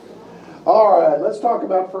All right, let's talk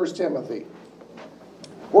about 1 Timothy.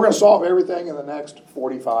 We're going to solve everything in the next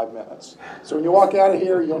 45 minutes. So when you walk out of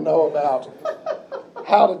here, you'll know about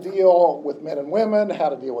how to deal with men and women, how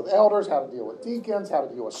to deal with elders, how to deal with deacons, how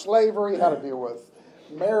to deal with slavery, how to deal with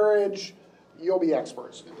marriage. You'll be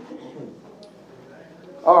experts.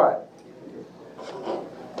 All right.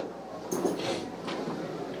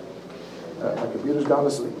 My computer's gone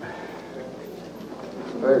to sleep.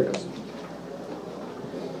 There it goes.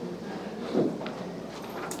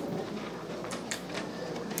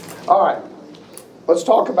 All right. Let's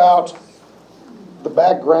talk about the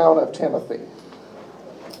background of Timothy.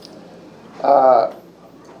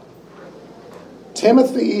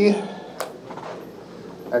 Timothy,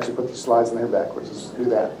 actually put these slides in there backwards. Let's do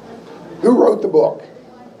that. Who wrote the book?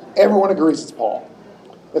 Everyone agrees it's Paul.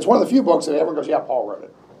 It's one of the few books that everyone goes, yeah, Paul wrote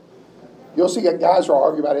it. You'll see guys who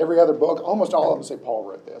argue about every other book. Almost all of them say Paul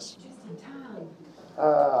wrote this.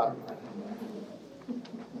 All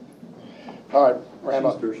right,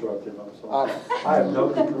 Randall. I have no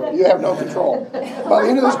control. You have no control. By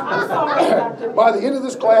the end of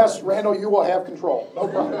this class, Randall, you will have control. No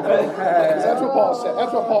problem. That's what Paul said.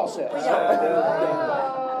 That's what Paul says.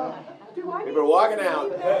 We've been walking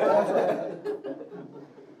out.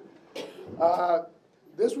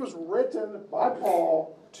 This was written by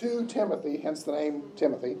Paul to Timothy, hence the name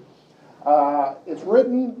Timothy. It's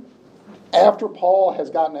written after Paul has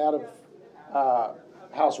gotten out of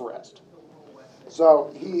house arrest.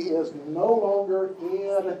 So he is no longer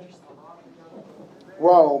in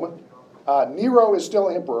Rome. Nero is still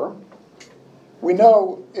emperor. We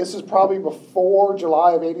know this is probably before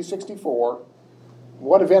July of AD 64.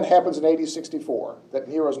 What event happens in AD 64 that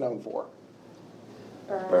Nero's known for?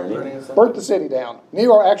 Burnt the city down.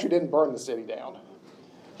 Nero actually didn't burn the city down.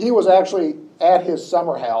 He was actually at his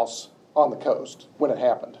summer house on the coast when it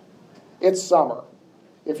happened. It's summer.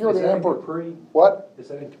 If you're the emperor, Capri? What? Is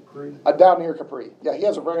that in Capri? Down near Capri. Yeah, he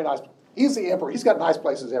has a very nice. He's the emperor. He's got nice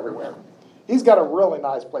places everywhere. He's got a really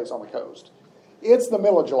nice place on the coast. It's the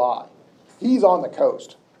middle of July. He's on the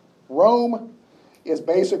coast. Rome is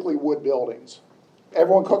basically wood buildings.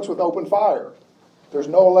 Everyone cooks with open fire. There's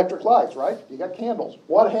no electric lights, right? You got candles.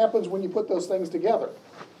 What happens when you put those things together?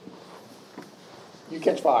 You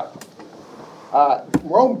catch fire.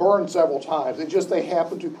 Rome burned several times. It's just they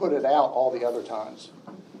happened to put it out all the other times.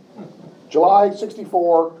 July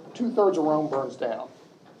 64, 2/3 of Rome burns down.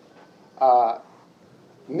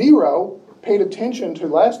 Nero paid attention to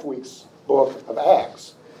last week's book of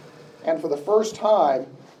Acts, and for the first time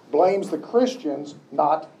blames the Christians,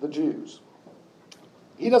 not the Jews.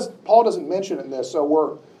 Paul doesn't mention it in this, so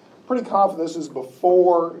we're pretty confident this is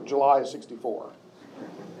before July of 64.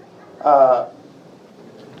 The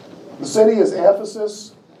city is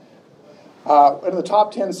Ephesus. In the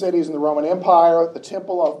top 10 cities in the Roman Empire, the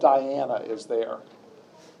Temple of Diana is there.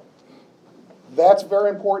 That's very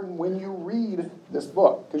important when you read this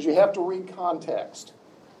book, because you have to read context.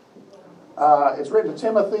 It's written to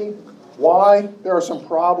Timothy. Why? There are some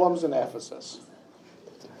problems in Ephesus.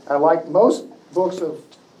 Like most books of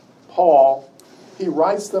Paul, he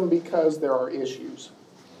writes them because there are issues.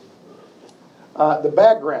 The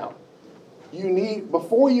background.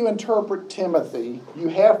 Before you interpret Timothy, you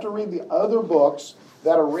have to read the other books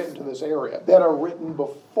that are written to this area, that are written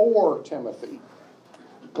before Timothy.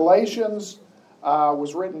 Galatians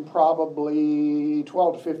was written probably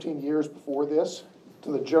 12 to 15 years before this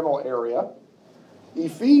to the general area.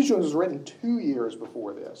 Ephesians was written 2 years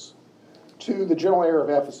before this to the general area of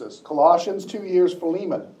Ephesus. Colossians, 2 years.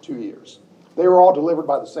 Philemon, 2 years. They were all delivered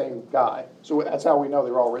by the same guy. So that's how we know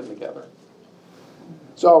they were all written together.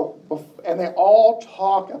 So, and they all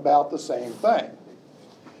talk about the same thing,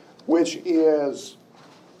 which is,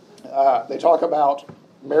 they talk about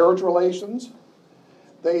marriage relations.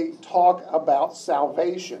 They talk about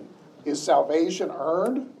salvation. Is salvation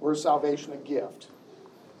earned or is salvation a gift?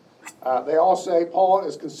 They all say, Paul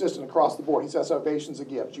is consistent across the board. He says salvation's a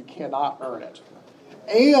gift. You cannot earn it.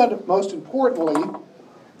 And most importantly,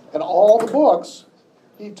 in all the books,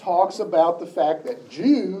 he talks about the fact that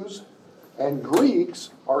Jews and Greeks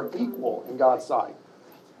are equal in God's sight.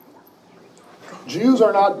 Jews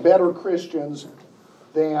are not better Christians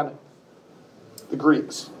than the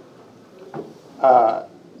Greeks.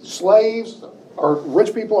 Slaves or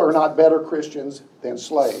rich people are not better Christians than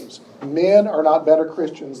slaves. Men are not better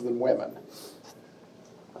Christians than women.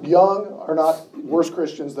 Young are not worse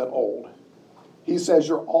Christians than old. He says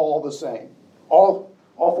you're all the same. All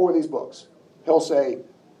four of these books, he'll say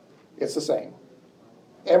it's the same.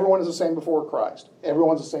 Everyone is the same before Christ.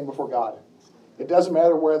 Everyone's the same before God. It doesn't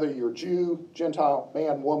matter whether you're Jew, Gentile,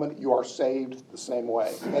 man, woman, you are saved the same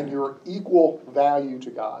way. And you're equal value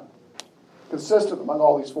to God. consistent among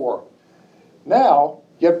all these four. Now,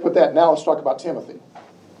 you have to put that, now let's talk about Timothy.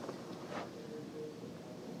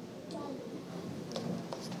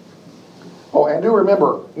 Oh, and do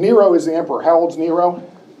remember, Nero is the emperor. How old's Nero?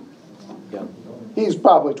 Yeah. He's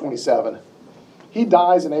probably 27. He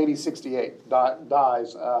dies in AD 68.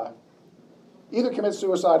 Dies. Either commits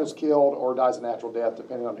suicide, is killed, or dies a natural death,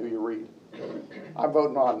 depending on who you read. I'm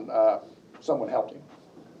voting on someone helped him.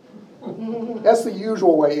 That's the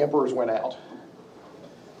usual way emperors went out,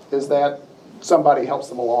 is that somebody helps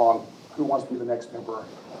them along who wants to be the next emperor.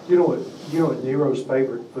 You know what Nero's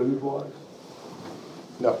favorite food was?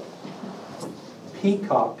 No.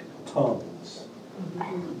 Peacock tongues.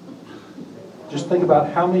 Just think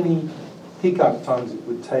about how many peacock tongues it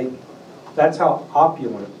would take. That's how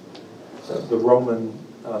opulent the Roman,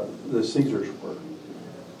 the Caesars were.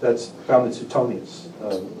 That's found in Suetonius.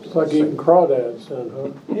 It's like eating crawdads,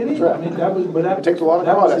 huh? It is. I mean, that was, but that, It takes a lot of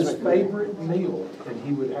that was crawdads, his doesn't it? favorite meal, and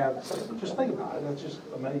he would have. Just think about it. That's just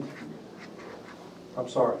amazing. I'm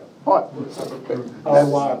sorry. What? Oh,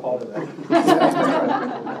 wow, I apologize.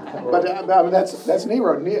 But I mean, that's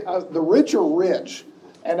Nero. The rich are rich.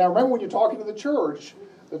 And now remember, when you're talking to the church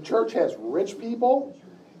has rich people,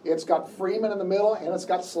 it's got freemen in the middle, and it's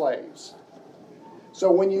got slaves.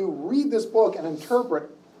 So when you read this book and interpret,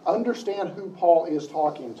 understand who Paul is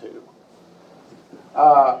talking to.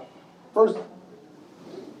 First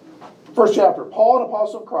chapter, Paul, an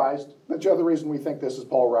apostle of Christ. That's the other reason we think this is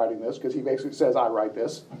Paul writing this, because he basically says, I write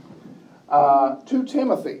this. To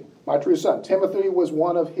Timothy, my true son. Timothy was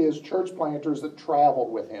one of his church planters that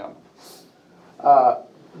traveled with him.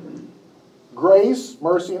 Grace,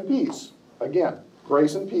 mercy, and peace. Again,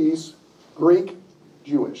 grace and peace, Greek,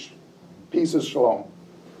 Jewish. Peace is shalom.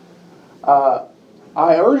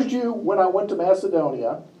 I urged you when I went to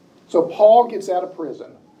Macedonia. So Paul gets out of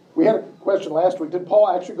prison. We had a question last week. Did Paul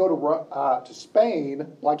actually go to Spain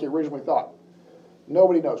like he originally thought?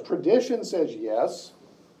 Nobody knows. Tradition says yes.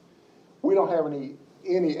 We don't have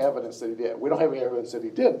any evidence that he did. We don't have any evidence that he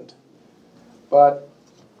didn't. But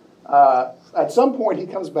at some point he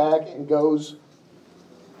comes back and goes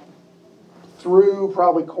through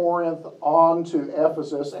probably Corinth on to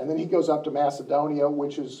Ephesus, and then he goes up to Macedonia,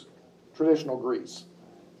 which is traditional Greece.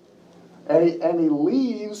 And he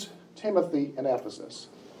leaves Timothy in Ephesus.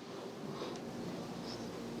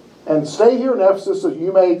 And stay here in Ephesus so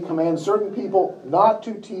you may command certain people not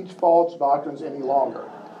to teach false doctrines any longer.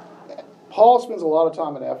 Paul spends a lot of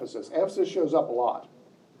time in Ephesus. Ephesus shows up a lot.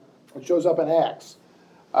 It shows up in Acts.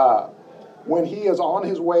 When he is on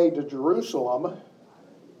his way to Jerusalem,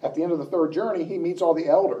 at the end of the third journey, he meets all the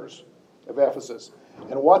elders of Ephesus.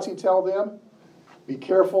 And what's he tell them? Be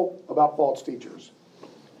careful about false teachers.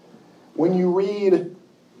 When you read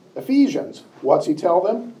Ephesians, what's he tell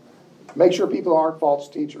them? Make sure people aren't false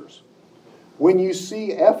teachers. When you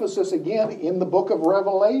see Ephesus again in the book of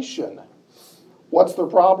Revelation, what's their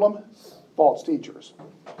problem? False teachers.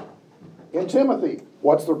 In Timothy,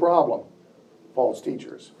 what's their problem? False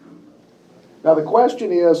teachers. Now the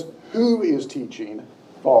question is, who is teaching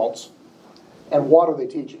false, and what are they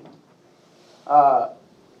teaching?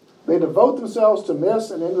 They devote themselves to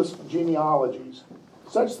myths and endless genealogies.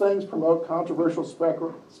 Such things promote controversial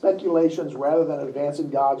speculations rather than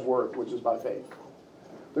advancing God's word, which is by faith.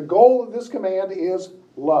 The goal of this command is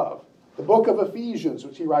love. The book of Ephesians,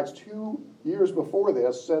 which he writes 2 years before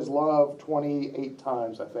this, says love 28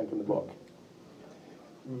 times, I think, in the book.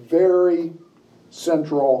 Very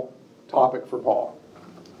central topic for Paul.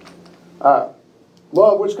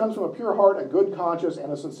 Love, which comes from a pure heart, a good conscience,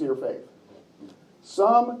 and a sincere faith.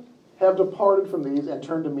 Some have departed from these and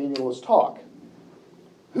turned to meaningless talk.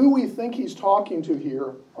 Who we think he's talking to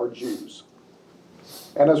here are Jews.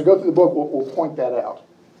 And as we go through the book, we'll point that out.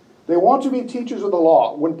 They want to be teachers of the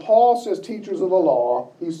law. When Paul says teachers of the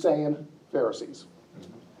law, he's saying Pharisees.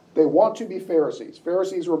 They want to be Pharisees.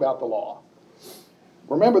 Pharisees are about the law.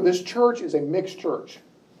 Remember, this church is a mixed church.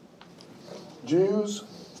 Jews,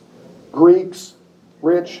 Greeks,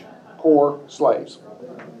 rich, poor, slaves.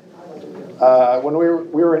 When we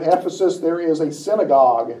were in Ephesus, there is a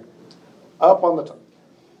synagogue up on the top.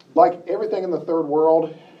 Like everything in the third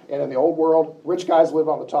world and in the old world, rich guys live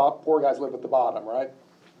on the top, poor guys live at the bottom, right?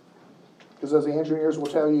 Because as the engineers will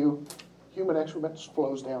tell you, human excrement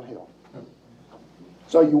flows downhill.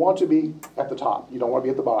 So you want to be at the top. You don't want to be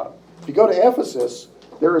at the bottom. If you go to Ephesus,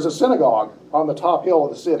 there is a synagogue on the top hill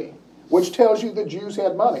of the city, which tells you the Jews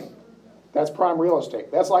had money. That's prime real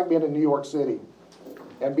estate. That's like being in New York City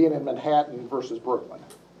and being in Manhattan versus Brooklyn.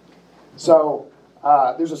 So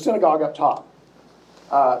there's a synagogue up top.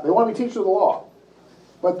 They want to be teachers of the law,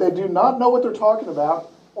 but they do not know what they're talking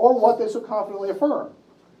about or what they so confidently affirm.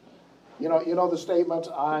 You know the statement,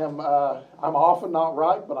 I'm often not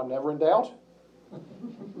right, but I'm never in doubt?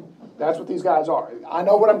 That's what these guys are. I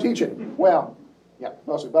know what I'm teaching. Well, yeah,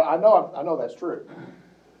 mostly, but I know that's true.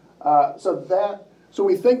 So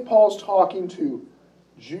we think Paul's talking to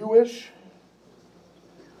Jewish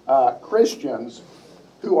Christians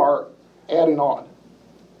who are adding on.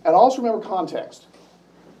 And also remember context.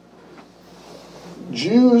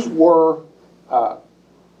 Jews were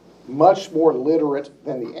much more literate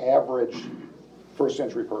than the average first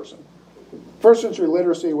century person. First century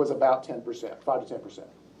literacy was about 10%, 5 to 10%.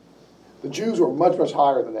 The Jews were much, much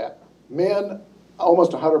higher than that. Men,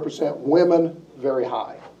 almost 100%. Women, very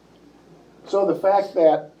high. So the fact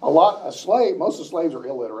that most of the slaves are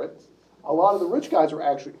illiterate. A lot of the rich guys are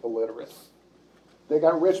actually illiterate. They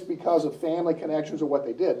got rich because of family connections or what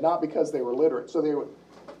they did, not because they were literate. So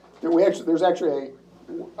there's actually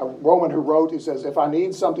a Roman who wrote, he says, if I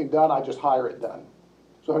need something done, I just hire it done.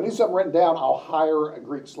 So if I need something written down, I'll hire a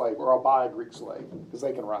Greek slave or I'll buy a Greek slave because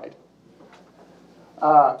they can write.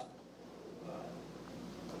 And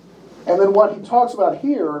then what he talks about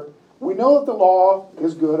here, we know that the law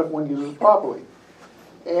is good if one uses it properly.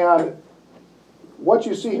 And what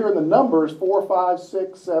you see here in the Numbers, 4, 5,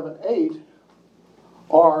 6, 7, 8,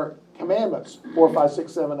 are commandments. 4, 5,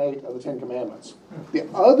 6, 7, 8 of the 10 Commandments. The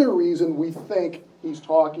other reason we think he's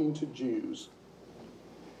talking to Jews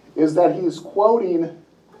is that he's quoting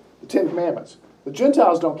the 10 Commandments. The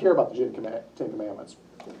Gentiles don't care about the 10 Commandments.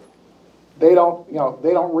 They don't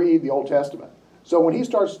read the Old Testament. So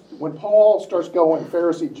when Paul starts going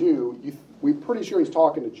Pharisee Jew, we're pretty sure he's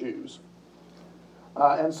talking to Jews.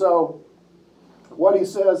 And so what he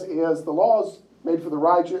says is the law is made for the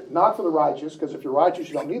righteous, not for the righteous, because if you're righteous,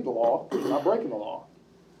 you don't need the law. You're not breaking the law.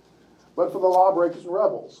 But for the lawbreakers and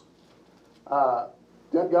rebels. The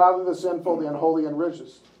ungodly, the sinful, the unholy, and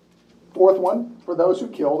religious. Fourth one, for those who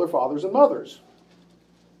kill their fathers and mothers.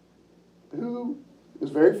 Who is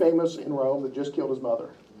very famous in Rome that just killed his mother?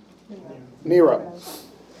 Nero.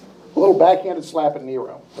 A little backhanded slap at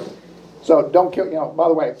Nero. So don't kill, by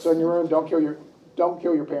the way, so in your room, don't kill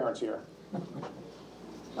your parents here.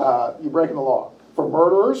 You're breaking the law. For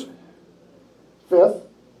murderers, fifth,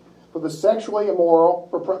 for the sexually immoral,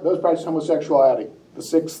 for those practicing homosexuality, the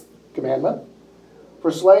sixth commandment. For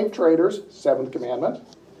slave traders, seventh commandment.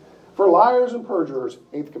 For liars and perjurers,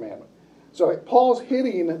 eighth commandment. So Paul's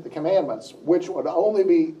hitting the commandments, which would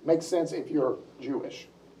only make sense if you're Jewish.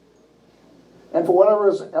 And for whatever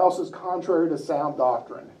else is contrary to sound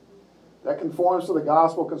doctrine, that conforms to the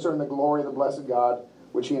gospel concerning the glory of the blessed God,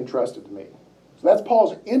 which he entrusted to me. So that's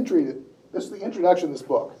Paul's entry. This is the introduction of this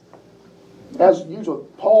book. As usual,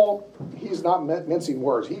 Paul, he's not mincing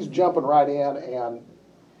words. He's jumping right in and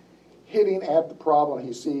hitting at the problem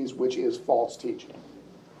he sees, which is false teaching.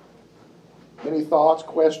 Any thoughts,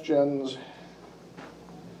 questions?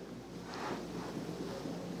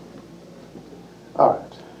 All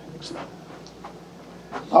right. Excellent.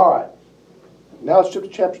 All right. Now let's jump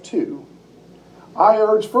to chapter 2. I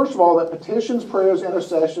urge, first of all, that petitions, prayers,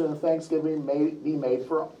 intercession, and thanksgiving may be made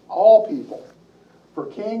for all people, for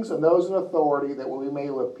kings and those in authority, that we may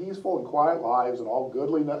live peaceful and quiet lives in all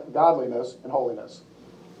godliness and holiness.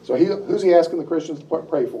 So who's he asking the Christians to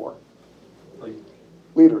pray for?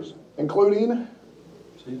 Leaders. Including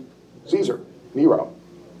Caesar, Nero.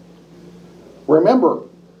 Remember,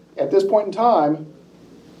 at this point in time,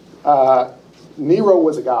 Nero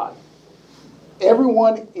was a god.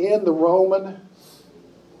 Everyone in the Roman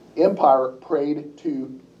Empire prayed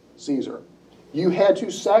to Caesar. You had to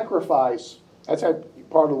sacrifice. That's how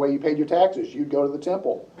part of the way you paid your taxes. You'd go to the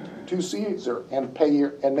temple to Caesar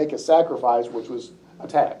and make a sacrifice, which was a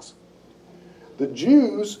tax. The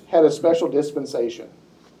Jews had a special dispensation.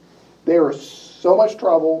 They were so much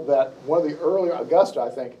trouble that one of the earlier, Augusta, I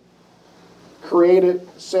think,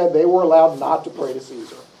 said they were allowed not to pray to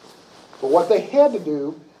Caesar. But what they had to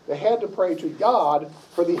do, they had to pray to God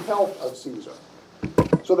for the health of Caesar.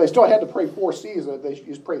 So they still had to pray for Caesar. They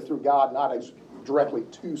just pray through God, not directly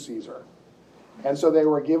to Caesar. And so they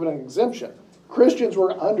were given an exemption. Christians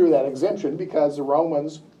were under that exemption because the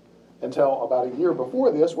Romans, until about a year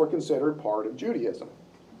before this, were considered part of Judaism.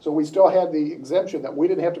 So we still had the exemption that we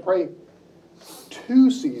didn't have to pray to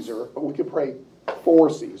Caesar, but we could pray for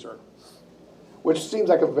Caesar, which seems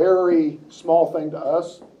like a very small thing to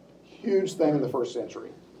us, huge thing in the first century,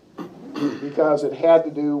 because it had to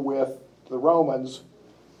do with the Romans'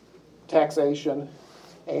 taxation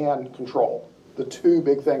and control, the two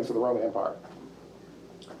big things of the Roman Empire.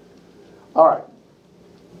 All right.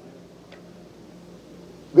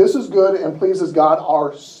 This is good and pleases God,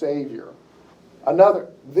 our Savior.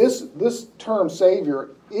 This term Savior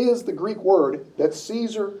is the Greek word that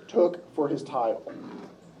Caesar took for his title.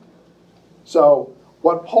 So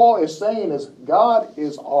what Paul is saying is God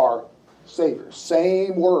is our Savior.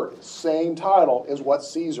 Same word, same title is what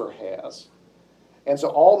Caesar has. And so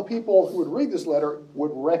all the people who would read this letter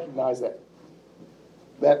would recognize that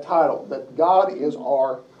title, that God is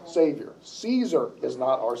our Savior. Caesar is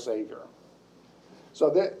not our Savior. So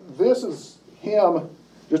this is him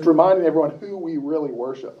just reminding everyone who we really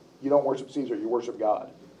worship. You don't worship Caesar, you worship God.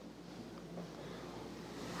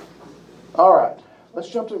 All right, let's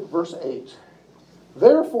jump to verse 8.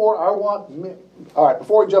 Therefore, I want men. All right,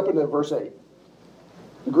 before we jump into verse 8,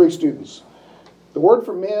 the Greek students. The word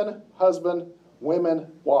for men, husband, women,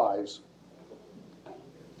 wives,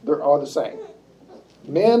 they are the same.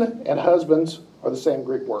 Men and husbands are the same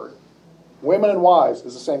Greek word. Women and wives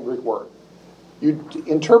is the same Greek word. You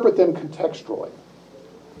interpret them contextually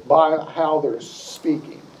by how they're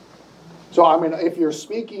speaking. So, I mean, if you're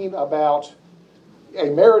speaking about a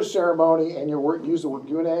marriage ceremony and you use the word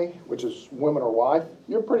gune, which is woman or wife,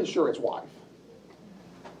 you're pretty sure it's wife.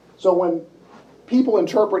 So when people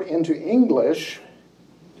interpret into English,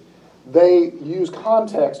 they use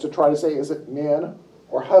context to try to say, is it men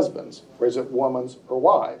or husbands, or is it women's or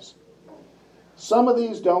wives? Some of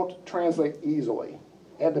these don't translate easily,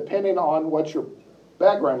 and depending on what your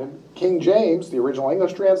background is, King James, the original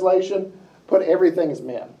English translation, put everything as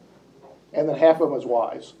men, and then half of them as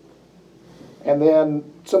wives. And then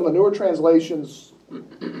some of the newer translations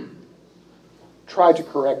try to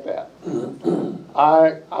correct that.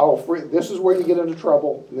 This is where you get into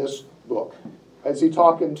trouble in this book. Is he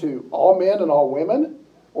talking to all men and all women,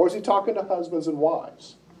 or is he talking to husbands and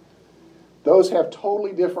wives? Those have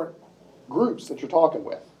totally different groups that you're talking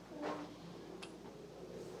with.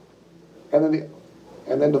 And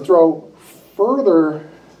then to throw further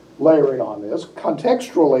layering on this,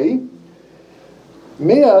 contextually,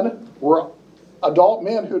 adult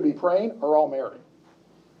men who would be praying are all married,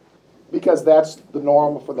 because that's the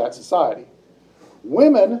norm for that society.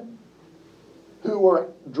 Women who were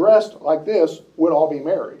dressed like this would all be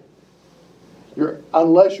married,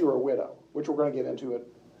 unless you're a widow, which we're going to get into it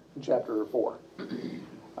in chapter 4.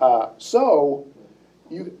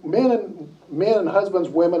 Men and husbands,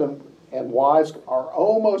 women and wives are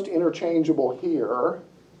almost interchangeable here,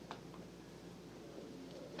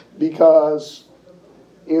 because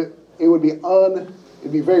it'd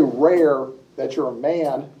be very rare that you're a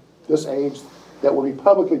man this age that will be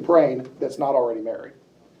publicly praying that's not already married.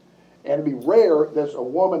 And it'd be rare that a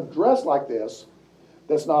woman dressed like this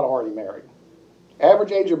that's not already married.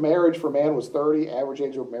 Average age of marriage for a man was 30. Average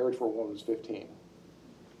age of marriage for a woman was 15.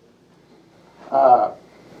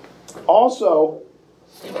 Also,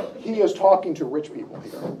 he is talking to rich people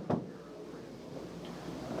here.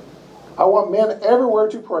 I want men everywhere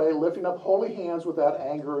to pray, lifting up holy hands without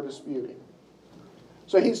anger or disputing.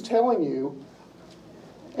 So he's telling you,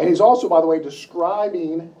 and he's also, by the way,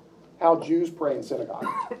 describing how Jews pray in synagogue.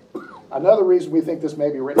 Another reason we think this may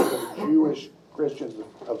be written to the Jewish Christians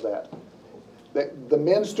of that. The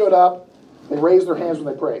men stood up, they raised their hands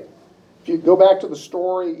when they prayed. If you go back to the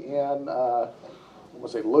story in,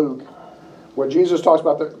 Luke, where Jesus talks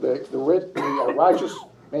about the righteous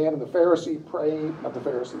man and the Pharisee praying, not the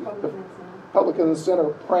Pharisee, the publican and the sinner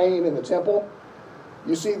praying in the temple,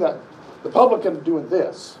 you see that the publican doing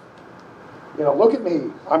this. Look at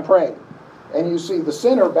me, I'm praying. And you see the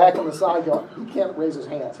sinner back on the side going, he can't raise his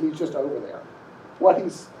hands, he's just over there. What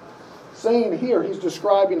he's saying here, he's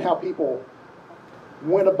describing how people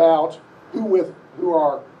went about, who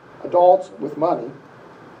are adults with money,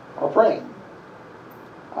 are praying.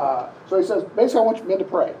 So he says, basically I want you men to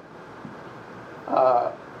pray.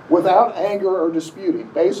 Without anger or disputing.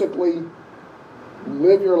 Basically,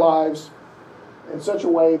 live your lives in such a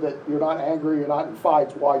way that you're not angry, you're not in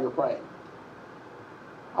fights while you're praying.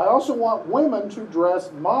 I also want women to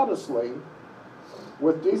dress modestly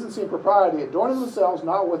with decency and propriety, adorning themselves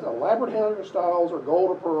not with elaborate hairstyles or gold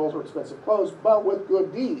or pearls or expensive clothes, but with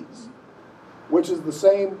good deeds, which is the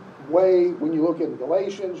same way when you look in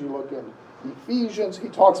Galatians, you look in Ephesians, he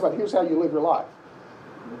talks about here's how you live your life.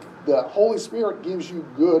 The Holy Spirit gives you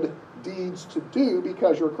good deeds to do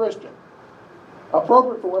because you're a Christian.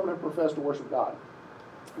 Appropriate for women who profess to worship God.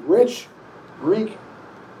 Rich Greek,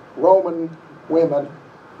 Roman women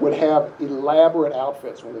would have elaborate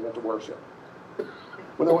outfits when they went to worship.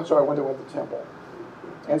 When they went to the temple.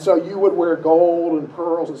 And so you would wear gold and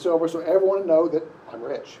pearls and silver so everyone would know that I'm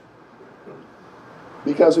rich.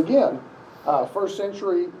 Because again, first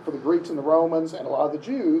century for the Greeks and the Romans and a lot of the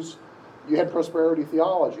Jews, you had prosperity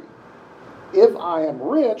theology. If I am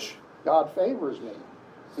rich, God favors me.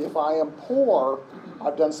 if I am poor,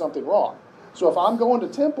 I've done something wrong. So if I'm going to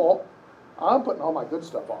temple, I'm putting all my good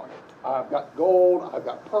stuff on. I've got gold, I've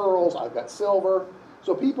got pearls, I've got silver.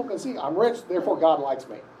 So people can see I'm rich, therefore God likes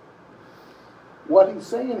me. What he's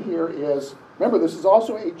saying here is, remember, this is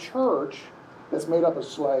also a church that's made up of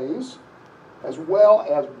slaves as well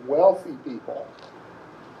as wealthy people.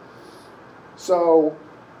 So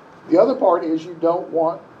the other part is you don't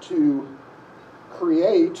want to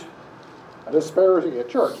create a disparity at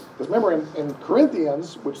church. Because remember in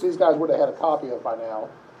Corinthians, which these guys would have had a copy of by now,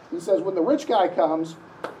 he says when the rich guy comes,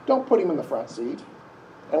 don't put him in the front seat.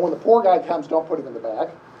 And when the poor guy comes, don't put him in the back.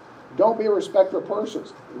 Don't be a respecter of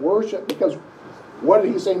persons. Worship, because what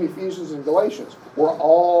did he say in Ephesians and Galatians? We're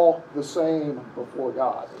all the same before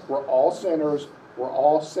God. We're all sinners. We're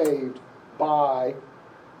all saved by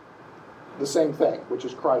the same thing, which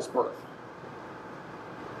is Christ's birth.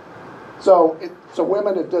 So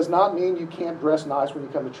women, it does not mean you can't dress nice when you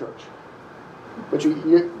come to church. But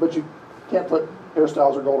you can't put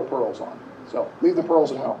hairstyles or gold or pearls on. So leave the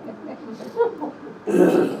pearls at home.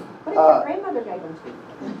 What did your grandmother gave them to?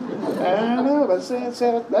 I know, but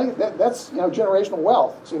that's generational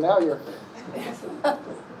wealth. See, now you're.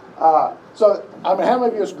 So I mean, how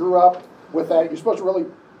many of us grew up with that? You're supposed to really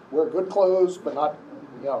wear good clothes, but not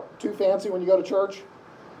too fancy when you go to church.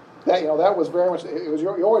 That that was very much. It was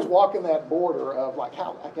you're always walking that border of like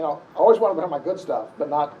how I always wanted to have my good stuff, but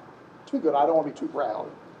not too good. I don't want to be too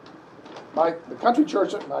proud. The country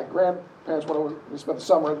church that my grandparents when we spent the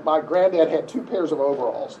summer, my granddad had 2 pairs of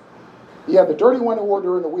overalls. He had the dirty one he wore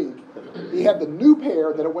during the week. He had the new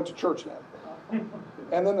pair that it went to church in.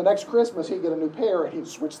 And then the next Christmas he'd get a new pair and he'd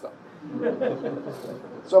switch them.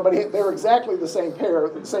 So, but they were exactly the same pair,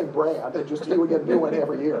 the same brand. He would get a new one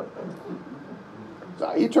every year.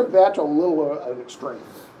 So he took that to a little an extreme.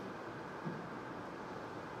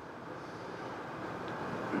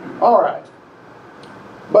 All right.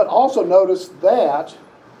 But also notice that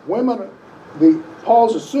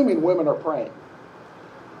Paul's assuming women are praying.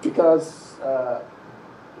 Because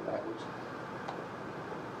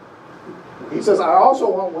he says, I also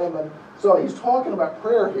want women. So he's talking about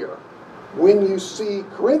prayer here. When you see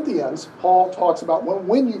Corinthians, Paul talks about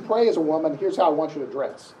when you pray as a woman, here's how I want you to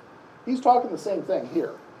dress. He's talking the same thing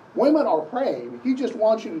here. Women are praying. He just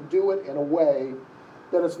wants you to do it in a way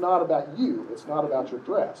that it's not about you. It's not about your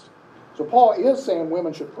dress. So Paul is saying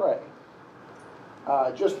women should pray.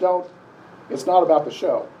 It's not about the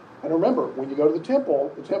show. And remember, when you go to the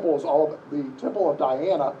temple is the temple of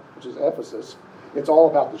Diana, which is Ephesus. It's all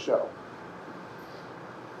about the show.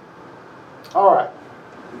 All right.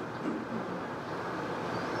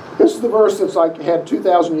 This is the verse that's had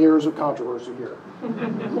 2,000 years of controversy here.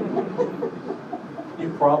 You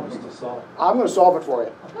promised to solve it. I'm going to solve it for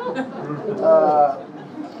you.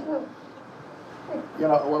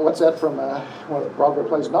 What's that from one of the Broadway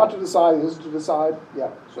plays? Not to decide is to decide.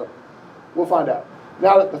 Yeah, so we'll find out.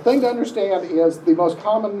 Now, the thing to understand is the most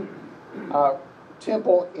common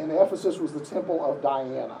temple in Ephesus was the temple of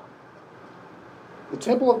Diana. The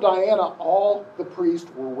temple of Diana, all the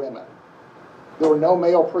priests were women. There were no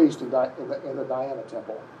male priests in the Diana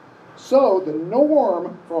temple. So the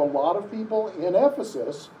norm for a lot of people in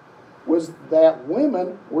Ephesus was that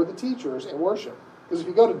women were the teachers in worship. Because if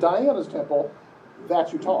you go to Diana's temple,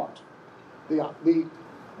 that's who taught. The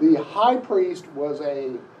high priest was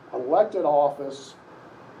a elected office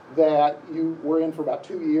that you were in for about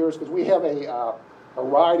 2 years, because we have a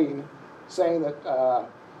writing saying that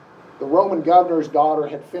the Roman governor's daughter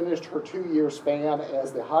had finished her 2-year span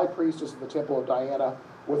as the high priestess of the temple of Diana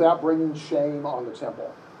without bringing shame on the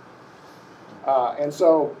temple. And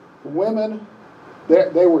so women,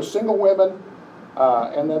 they were single women,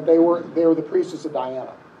 and that they were the priestess of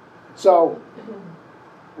Diana. So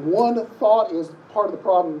one thought is part of the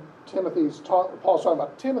problem Paul's talking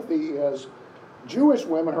about Timothy is Jewish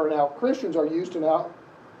women who are now Christians are used to now,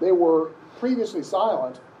 they were previously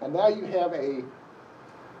silent, and now you have a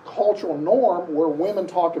cultural norm where women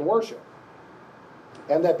talk in worship,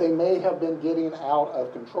 and that they may have been getting out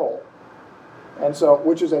of control. And so,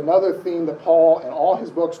 which is another theme that Paul in all his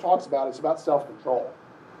books talks about. It's about self-control.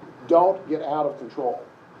 Don't get out of control.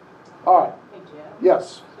 All right. Hey, Jeff.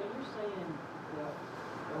 Yes. So you're saying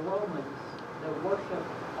the Romans, the worship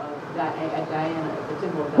of Diana, the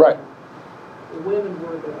temple of Diana. Right. The women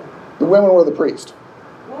were The women were the priest.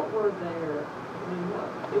 what were their,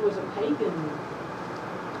 it was a pagan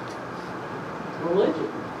religion.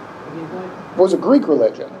 It was a Greek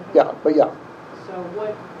religion. Yeah, but yeah. So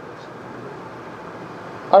what,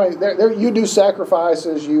 I mean, there you do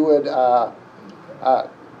sacrifices. You would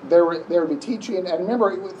there would be teaching, and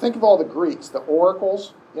remember, think of all the Greeks, the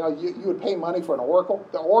oracles. You would pay money for an oracle.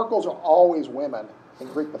 The oracles are always women in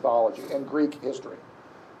Greek mythology and Greek history.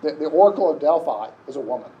 The Oracle of Delphi is a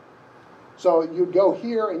woman. So you'd go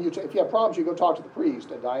here, and if you have problems, you go talk to the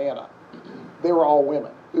priest at Diana. They were all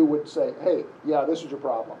women who would say, hey, yeah, this is your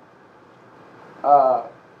problem.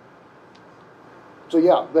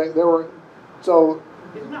 There were, so...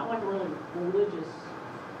 It's not like a really religious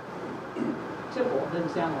temple, it didn't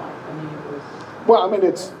sound like. I mean, it was... Well, I mean,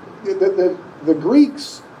 it's, the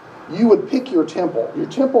Greeks, you would pick your temple. Your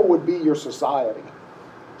temple would be your society.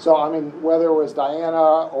 So, I mean, whether it was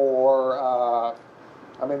Diana or,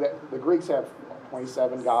 the Greeks have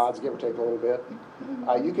 27 gods, give or take a little bit.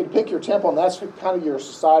 You could pick your temple, and that's kind of your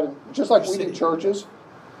society, just like we do churches.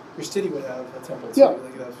 Your city would have a temple too, Yeah.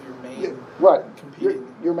 like that's your main Right. competing.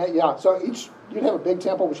 Your main, yeah. So you'd have a big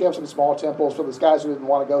temple, but you have some small temples. For those guys who didn't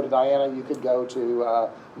want to go to Diana, you could go to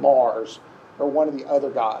Mars or one of the other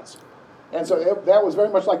gods. And so that was very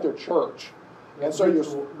much like their church. And so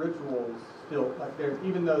rituals still, like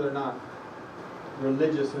even though they're not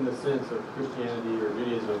religious in the sense of Christianity or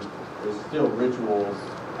Judaism, there's still rituals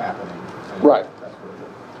happening. Right. That's what it is.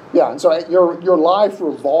 Yeah, and so your life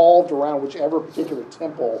revolved around whichever particular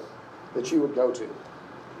temple that you would go to.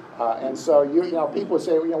 And so people would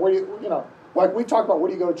say, where do you, like we talk about, where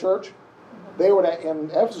do you go to church? They would,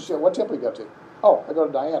 in Ephesus, say, what temple do you go to? Oh, I go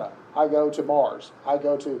to Diana. I go to Mars. I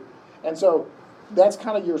go to, and so that's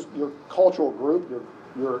kind of your cultural group,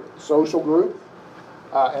 your social group.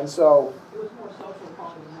 And so. It was more social,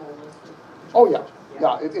 probably more holistic. Oh yeah.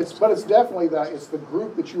 But it's definitely it's the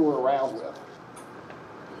group that you were around with.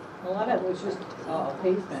 A lot of it was just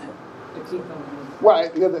appeasement to keep them.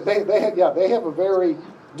 Right. Yeah, they have a very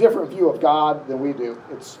different view of God than we do.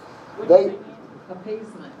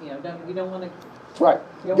 Appeasement. You don't want to. Right.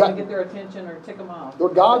 You don't want to get their attention or tick them off. Their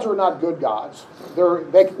gods are not good gods.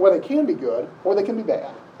 They can be good or they can be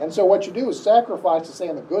bad. And so what you do is sacrifice to stay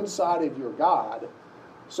on the good side of your God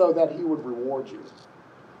so that he would reward you.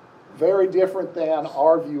 Very different than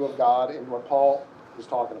our view of God and what Paul is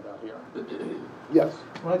talking about here. Yes?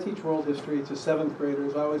 When I teach world history to 7th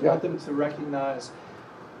graders, I always want them to recognize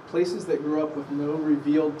places that grew up with no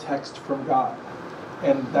revealed text from God.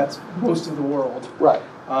 And that's most of the world. Right.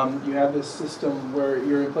 You have this system where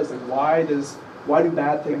you're in a place like, why do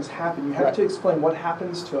bad things happen? You have to explain what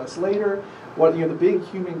happens to us later. The big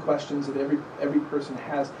human questions that every person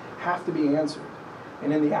has have to be answered.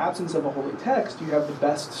 And in the absence of a holy text, you have the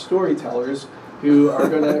best storytellers who are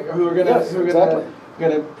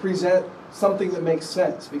gonna present something that makes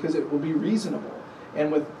sense because it will be reasonable.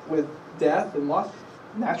 And with death and loss,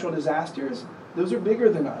 natural disasters, those are bigger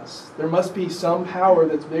than us. There must be some power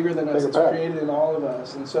that's bigger than us, that's created in all of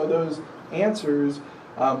us. And so those answers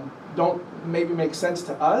don't maybe make sense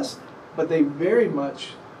to us, but they very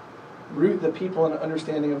much root the people in an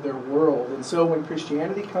understanding of their world. And so when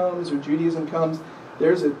Christianity comes or Judaism comes,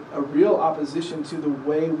 there's a real opposition to the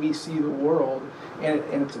way we see the world, and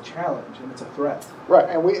it's a challenge and it's a threat. Right,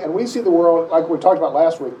 and we see the world like we talked about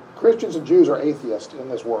last week. Christians and Jews are atheists in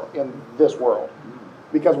this world,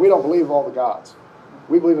 because we don't believe in all the gods.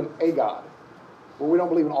 We believe in a God, but we don't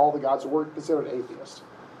believe in all the gods, so we're considered atheists.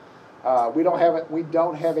 We don't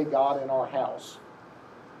have a God in our house.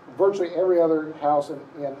 Virtually every other house in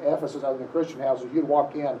Ephesus, other than Christian houses, you'd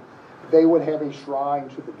walk in, they would have a shrine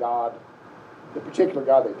to the particular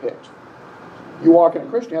God they picked. You walk in a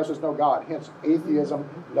Christian house, there's no God. Hence, atheism,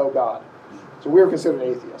 no God. So we're considered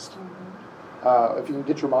atheists. If you can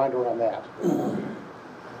get your mind around that.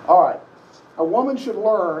 All right. A woman should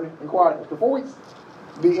learn in quietness.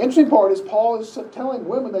 The interesting part is Paul is telling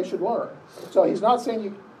women they should learn. So he's not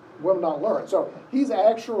saying women don't learn. So he's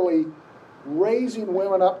actually raising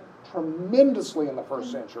women up tremendously in the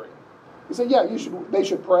first century. He said, they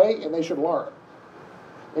should pray and they should learn.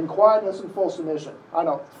 In quietness and full submission. I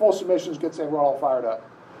know, full submission is good saying we're all fired up.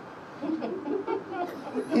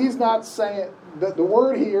 He's not saying, the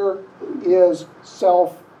word here is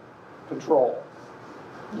self-control.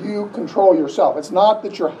 You control yourself. It's not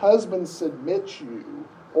that your husband submits you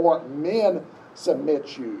or men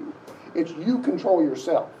submit you. It's you control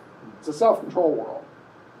yourself. It's a self-control world.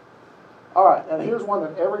 All right, and here's one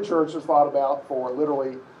that every church has thought about for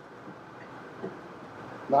literally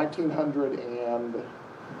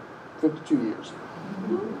 1952 years.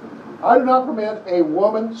 I do not permit a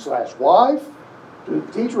woman/wife to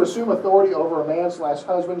teach or assume authority over a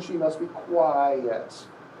man/husband. She must be quiet.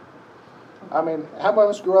 I mean, how many of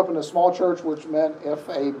us grew up in a small church which meant if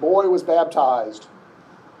a boy was baptized,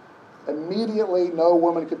 immediately no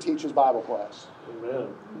woman could teach his Bible class?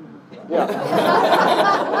 Amen. Yeah.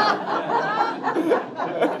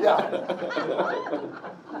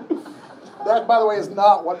 That, by the way, is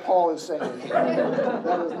not what Paul is saying here.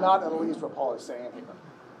 That is not at least what Paul is saying here.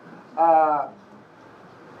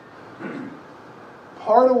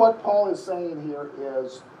 Part of what Paul is saying here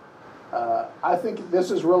is, I think this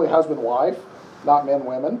is really husband-wife, not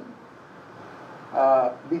men-women.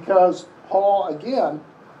 Because Paul, again,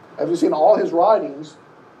 as we've seen all his writings,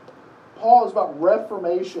 Paul is about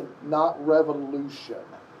reformation, not revolution.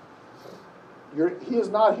 He is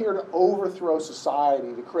not here to overthrow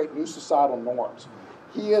society, to create new societal norms.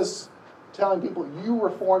 He is telling people, you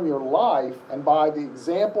reform your life, and by the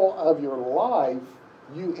example of your life,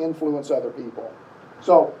 you influence other people.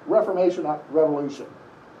 So, reformation, not revolution.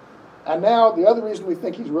 And now, the other reason we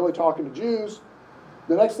think he's really talking to Jews,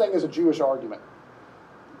 the next thing is a Jewish argument.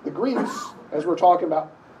 The Greeks, as we're talking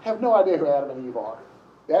about, have no idea who Adam and Eve are.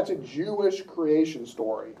 That's a Jewish creation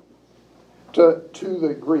story to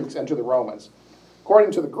the Greeks and to the Romans.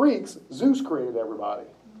 According to the Greeks, Zeus created everybody.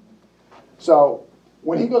 So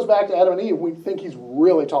when he goes back to Adam and Eve, we think he's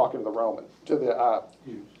really talking to the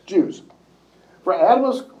Jews. For Adam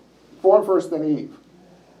was formed first, then Eve.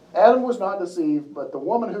 Adam was not deceived, but the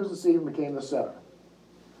woman who was deceived became the sinner.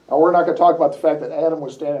 Now, we're not going to talk about the fact that Adam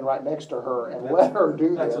was standing right next to her and let her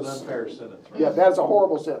do this. That's an unfair sentence. Right? Yeah, that's a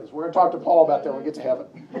horrible sentence. We're going to talk to Paul about that when we get to heaven.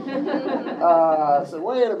 So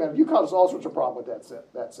wait a minute, you caused all sorts of problem with that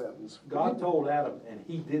sentence. God told Adam, and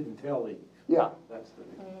he didn't tell Eve. Yeah. That's the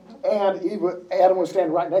And Adam was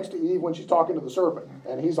standing right next to Eve when she's talking to the serpent,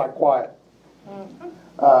 and he's like quiet.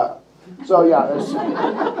 So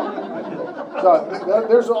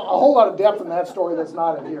there's a whole lot of depth in that story that's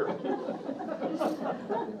not in here.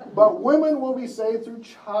 But women will be saved through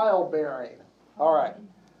childbearing. All right.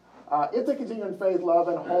 If they continue in faith, love,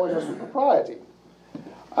 and holiness with propriety.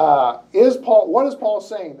 What is Paul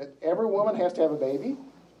saying? That every woman has to have a baby?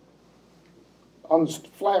 On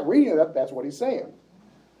flat reading of that's what he's saying.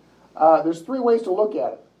 There's three ways to look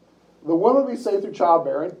at it. The woman will be saved through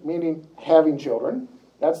childbearing, meaning having children.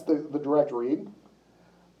 That's the direct read.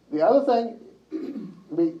 The other thing,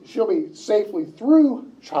 she'll be safely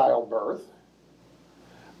through childbirth.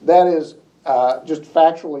 That is just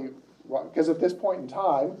factually, because at this point in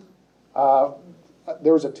time,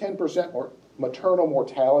 there was a 10% maternal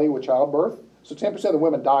mortality with childbirth. So 10% of the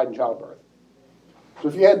women died in childbirth. So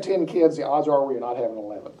if you had 10 kids, the odds are you're not having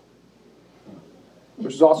 11.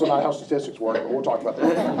 Which is also not how statistics work, but we'll talk about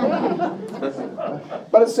that.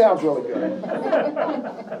 But it sounds really good.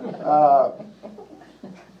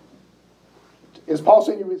 Is Paul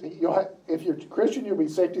saying if you're Christian, you'll be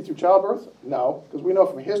saved through childbirth? No, because we know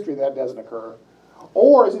from history that doesn't occur.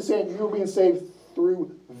 Or is he saying you're being saved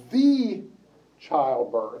through the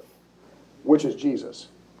childbirth, which is Jesus,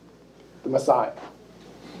 the Messiah?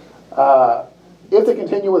 If they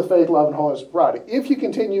continue with faith, love, and holiness, sobriety. If you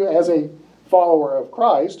continue as a follower of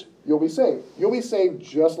Christ, you'll be saved. You'll be saved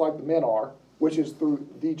just like the men are, which is through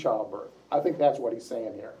the childbirth. I think that's what he's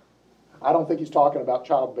saying here. I don't think he's talking about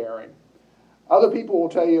childbearing. Other people will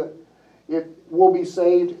tell you it will be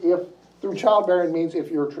saved if through childbearing means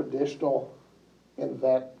if you're traditional in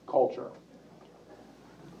that culture.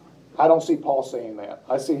 I don't see Paul saying that.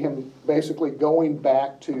 I see him basically going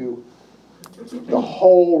back to the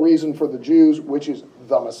whole reason for the Jews, which is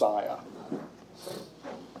the Messiah.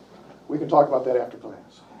 We can talk about that after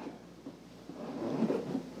class.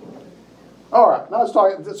 All right, now let's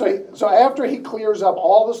talk. So after he clears up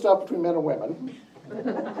all the stuff between men and women,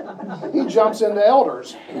 he jumps into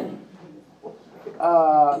elders.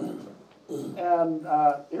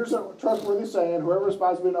 Here's a trustworthy saying: whoever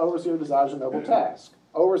responds to be an overseer desires a noble task.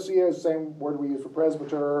 Overseer is the same word we use for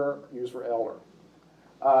presbyter, used for elder.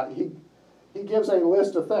 He gives a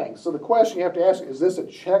list of things. So the question you have to ask is this a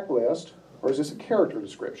checklist or is this a character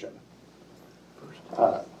description?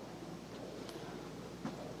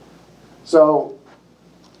 So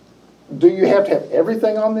do you have to have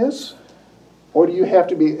everything on this? Or do you have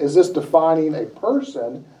to is this defining a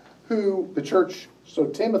person who the church, so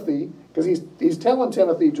Timothy, because he's telling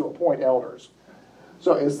Timothy to appoint elders.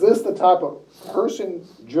 So is this the type of person,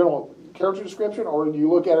 general character description, or do you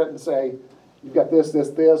look at it and say, you've got this,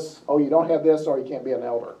 this, this, oh, you don't have this, or you can't be an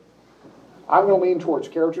elder? I'm going to lean towards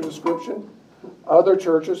character description. Other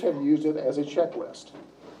churches have used it as a checklist.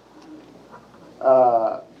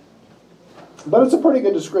 But it's a pretty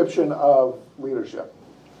good description of leadership.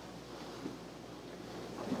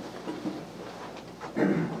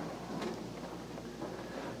 And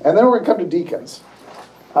then we're going to come to deacons.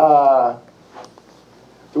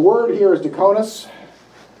 The word here is diakonos,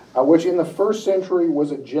 which in the first century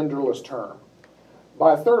was a genderless term.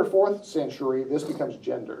 By the 3rd or 4th century, this becomes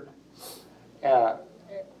gendered.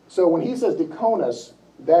 So when he says diakonos,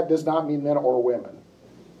 that does not mean men or women.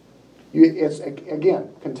 It's, again,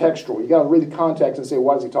 contextual. You got to read the context and say,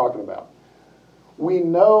 what is he talking about? We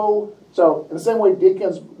know, so in the same way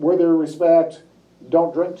deacons, worthy of respect,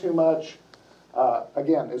 don't drink too much.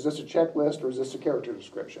 Again, is this a checklist or is this a character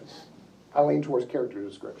description? I lean towards character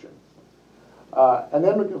description. And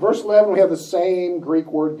then verse 11, we have the same Greek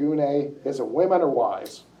word, gune. Is it women or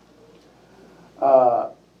wives?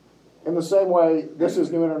 In the same way, this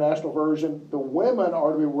is New International Version. The women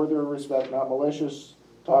are to be worthy of respect, not malicious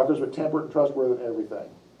talkers, but temperate and trustworthy in everything.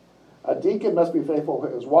 A deacon must be faithful to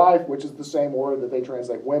his wife, which is the same word that they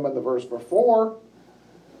translate women, the verse before,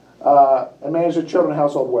 and manage the children and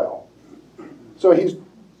household well. So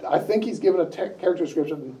I think he's given a character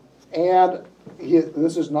description, and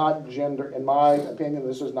this is not gender, in my opinion,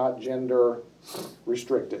 this is not gender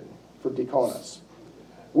restricted for deaconus.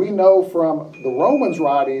 We know from the Romans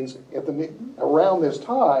writings around this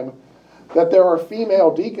time that there are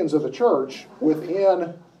female deacons of the church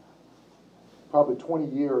within probably 20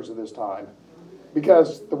 years of this time,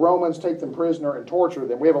 because the Romans take them prisoner and torture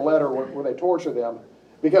them. We have a letter where they torture them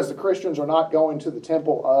because the Christians are not going to the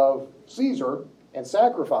temple of Caesar and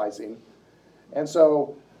sacrificing. And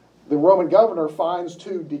so the Roman governor finds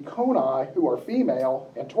 2 deaconi who are female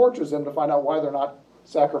and tortures them to find out why they're not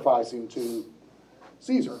sacrificing to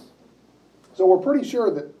Caesar. So we're pretty sure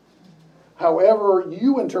that however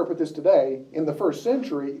you interpret this today, in the first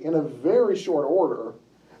century, in a very short order,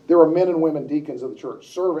 there were men and women deacons of the church.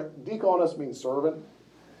 Deaconus means servant.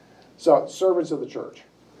 So servants of the church.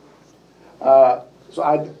 So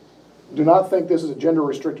I do not think this is a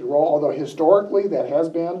gender-restricted role, although historically that has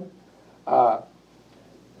been.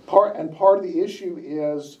 Part of the issue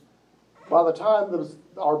is, by the time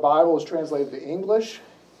our Bible is translated to English,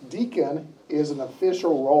 deacon is an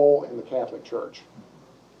official role in the Catholic Church.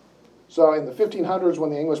 So in the 1500s, when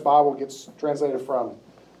the English Bible gets translated from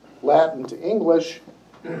Latin to English,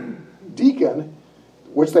 deacon,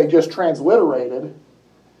 which they just transliterated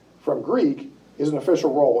from Greek, is an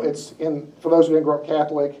official role. For those who didn't grow up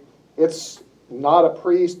Catholic, it's not a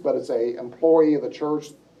priest, but it's an employee of the church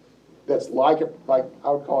that's like I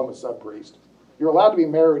would call him a sub-priest. You're allowed to be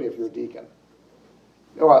married if you're a deacon.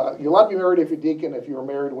 You're allowed to be married if you're a deacon if you were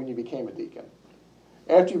married when you became a deacon.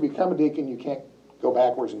 After you become a deacon, you can't go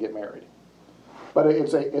backwards and get married. But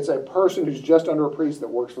it's a person who's just under a priest that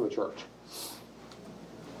works for the church.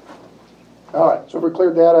 All right, so if we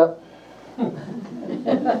cleared that up.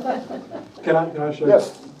 Can I show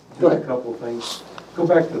Yes, you go just ahead. a couple of things? Go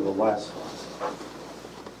back to the last slide.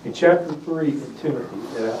 In chapter 3 in Timothy,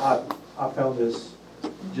 and I found this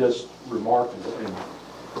just remarkable. And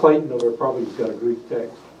Clayton over there probably has got a Greek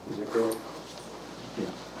text. Is that correct? Yeah.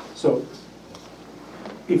 So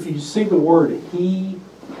if you see the word he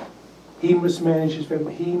must manage his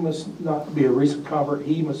family, he must not be a recent convert,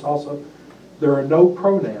 he must also, there are no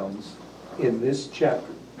pronouns in this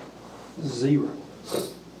chapter. 0.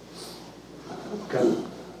 Okay.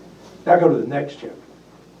 Now go to the next chapter.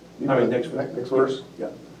 Next verse.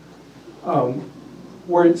 Yeah.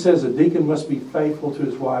 Where it says a deacon must be faithful to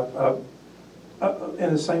his wife.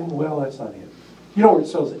 And the same, well, that's not it. You know where it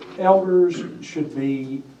says elders should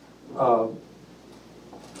be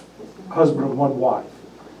husband of one wife.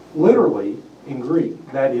 Literally, in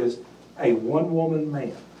Greek, that is a one-woman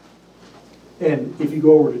man. And if you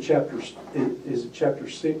go over to chapter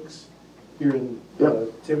 6 here in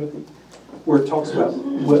Timothy, where it talks about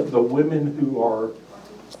the women who are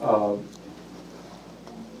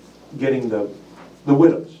getting the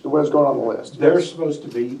widows. The widows going on the list. They're supposed to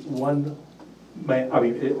be one man, a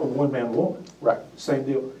one-man woman. Right. Same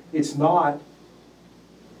deal. It's not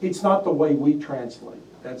the way we translate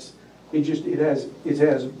it. It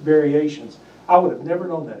has variations. I would have never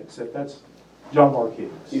known that, except that's John Mark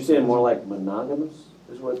Hicks. You saying more like monogamous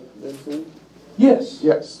is what they're saying? Yes.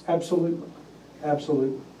 Yes. Absolutely.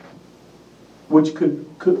 Absolutely. Which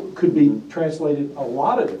could be translated a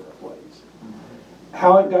lot of different ways.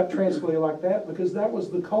 How it got translated like that, because that was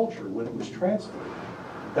the culture when it was translated.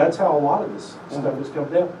 That's how a lot of this stuff has come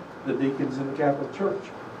down. The deacons in the Catholic Church.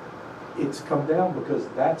 It's come down because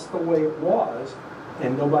that's the way it was,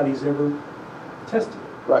 and nobody's ever tested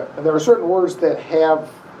it. Right. And there are certain words that have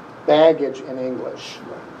baggage in English.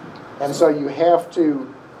 And so you have to,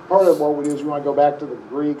 part of what we do is we want to go back to the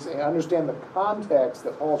Greeks and understand the context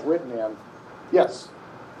that Paul's written in. Yes?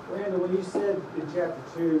 Randall, when you said in chapter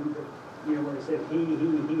 2, where it said he,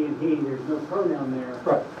 and he, there's no pronoun there.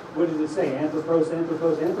 Right. What does it say? Anthropos?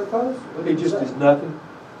 What It does just say? is nothing.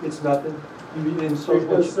 It's nothing. There's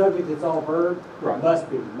no subject, it's all verb. Right. Must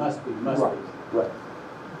be. Right. Right.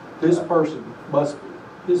 This person must be.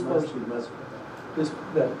 This person must be.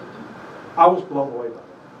 That. I was blown away by that.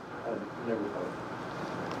 I never thought.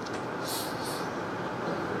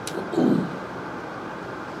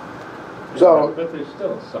 So But there's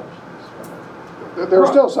still assumptions. there are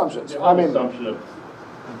still assumptions. The I whole mean, assumption of,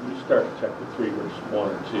 you start in chapter 3, verse 1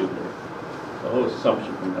 or 2, the whole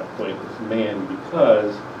assumption from that point is man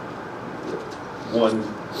because one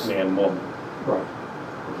man, woman. Right.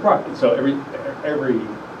 Right. And so every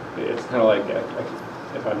it's kind of like,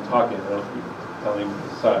 if I'm talking, I don't be telling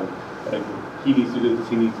the son, like, he needs to do this,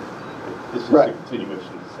 this is Right. a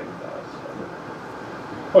continuation of the same thought. So.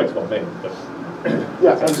 Point's well made, but.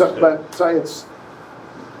 yeah, and so it's,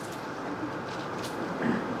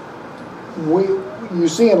 you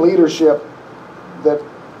see in leadership that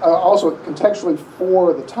also contextually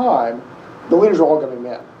for the time, the leaders are all going to be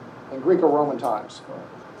men in Greek or Roman times,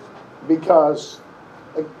 because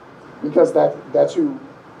that's who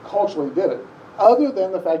culturally did it. Other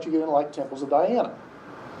than the fact you get into like temples of Diana,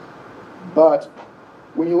 but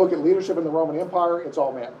when you look at leadership in the Roman Empire, it's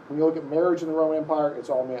all men. When you look at marriage in the Roman Empire, it's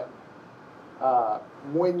all men.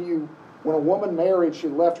 When a woman married, she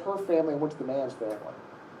left her family and went to the man's family,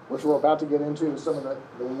 which we're about to get into some of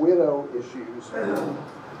the widow issues.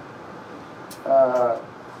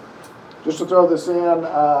 Just to throw this in,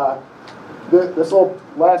 this little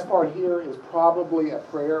last part here is probably a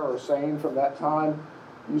prayer or a saying from that time.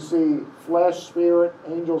 You see flesh, spirit,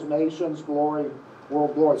 angels, nations, glory,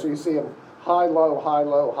 world glory. So you see them high, low, high,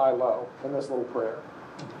 low, high, low in this little prayer.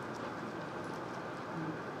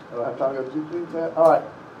 I don't have time to go through that. All right.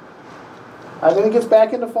 And then he gets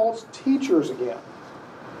back into false teachers again.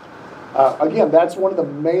 Again, that's one of the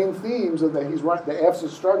main themes that that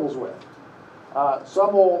Ephesus struggles with.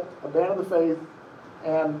 Some will abandon the faith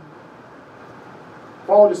and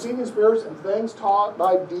follow deceiving spirits and things taught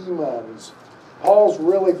by demons. Paul's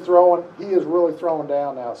really throwing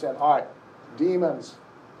down now, saying, all right, demons,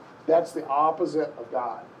 that's the opposite of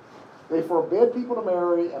God. They forbid people to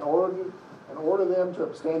marry and order them to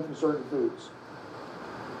abstain from certain foods.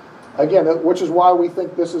 Again, which is why we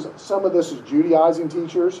think some of this is Judaizing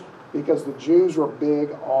teachers, because the Jews were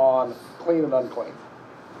big on clean and unclean.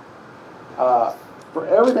 For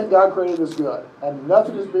everything God created is good, and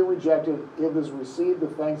nothing is to be rejected if it is received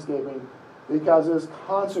with thanksgiving, because it is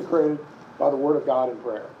consecrated by the word of God in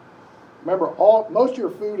prayer. Remember, most of your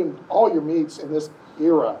food and all your meats in this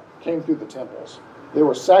era came through the temples. They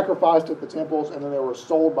were sacrificed at the temples, and then they were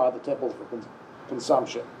sold by the temples for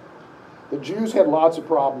consumption. The Jews had lots of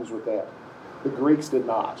problems with that. The Greeks did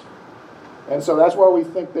not. And so that's why we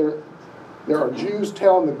think there are Jews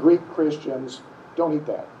telling the Greek Christians, don't eat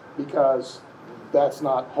that, because that's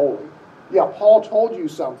not holy. Yeah, Paul told you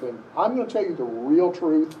something. I'm going to tell you the real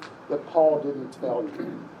truth that Paul didn't tell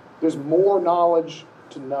you. There's more knowledge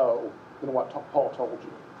to know than what Paul told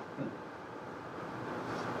you.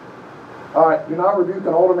 All right, do not rebuke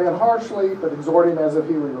an older man harshly, but exhort him as if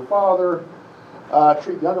he were your father.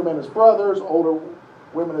 Treat younger men as brothers, older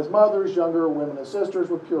women as mothers, younger women as sisters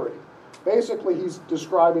with purity. Basically, he's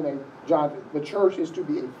describing the church is to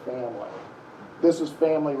be a family. This is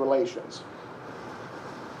family relations.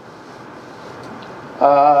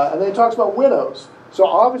 And then he talks about widows. So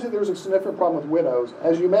obviously there's a significant problem with widows.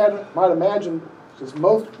 As you might imagine, since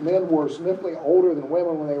most men were significantly older than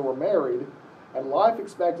women when they were married, and life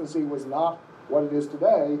expectancy was not what it is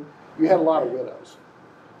today, you had a lot of widows.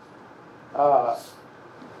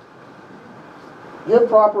 Give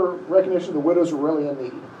proper recognition to the widows who are really in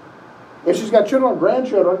need. If she's got children or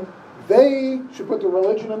grandchildren, they should put the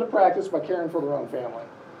religion into practice by caring for their own family.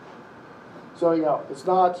 So, it's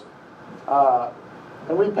not,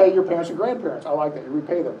 and repay your parents and grandparents. I like that. You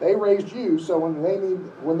repay them. They raised you, so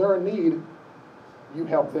when they're in need, you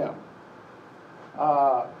help them.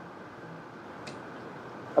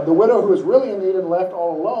 The widow who is really in need and left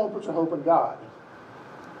all alone puts her hope in God.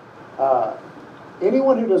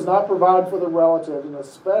 Anyone who does not provide for their relatives, and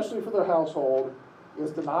especially for their household,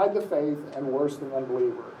 is denied the faith and worse than an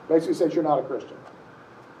unbeliever. Basically says you're not a Christian.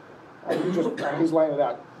 He's laying it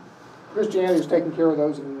out. Christianity is taking care of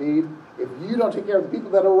those in need. If you don't take care of the people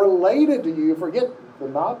that are related to you, forget the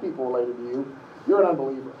not people related to you, you're an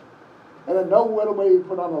unbeliever. And then no widow may be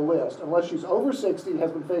put on the list unless she's over 60 and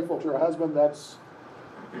has been faithful to her husband. That's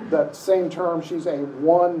that same term. She's a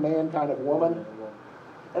one-man kind of woman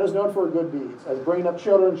and is known for her good deeds, as bringing up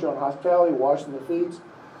children, showing hospitality, washing the feet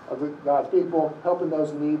of God's people, helping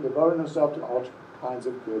those in need, devoting herself to all kinds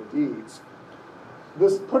of good deeds.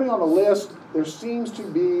 This putting on the list, there seems to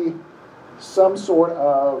be some sort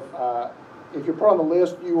of, if you're put on the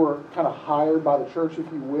list, you were kind of hired by the church, if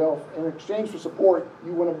you will. In exchange for support,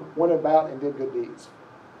 you went about and did good deeds.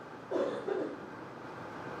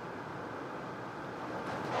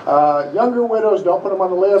 Younger widows, don't put them on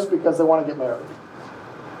the list because they want to get married.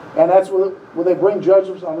 And that's where they bring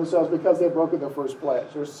judgments on themselves because they've broken their first pledge.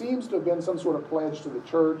 There seems to have been some sort of pledge to the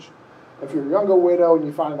church. If you're a younger widow and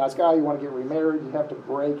you find a nice guy, you want to get remarried, you have to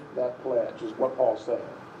break that pledge, is what Paul's saying.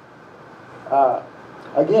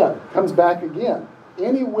 Again, comes back again.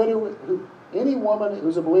 Any woman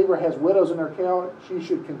who's a believer has widows in her count, she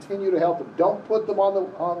should continue to help them. Don't put them on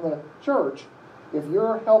the church. If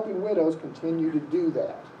you're helping widows, continue to do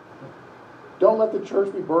that. Don't let the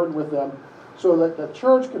church be burdened with them, so that the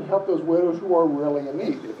church can help those widows who are really in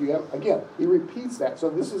need. If you have, again, he repeats that. So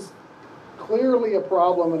this is clearly a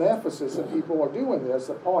problem in Ephesus that people are doing this,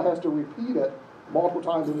 that Paul has to repeat it multiple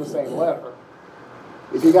times in the same letter.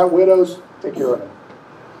 If you got widows, take care of them.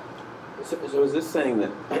 So is this saying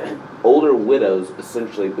that older widows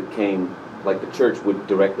essentially became, like the church would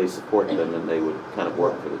directly support them and they would kind of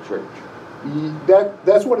work for the church?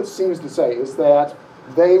 That's what it seems to say, is that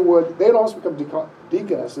they'd also become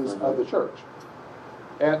deaconesses of the church,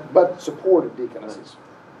 but supported deaconesses.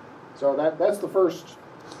 So that's the first.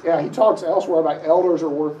 Yeah, he talks elsewhere about elders are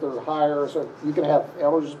worth their hire, so you can have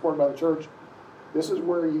elders supported by the church. This is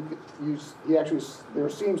where there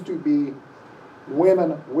seems to be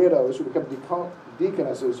women widows who become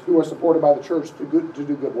deaconesses who are supported by the church to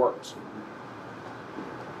do good works.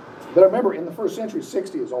 But remember, in the first century,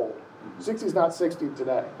 60 is old. 60 is not 60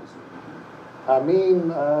 today. I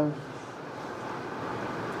mean,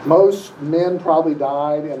 most men probably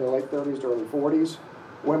died in their late 30s to early 40s.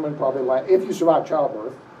 Women probably, if you survive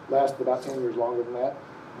childbirth, lasted about 10 years longer than that.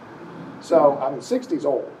 So, I mean, 60 is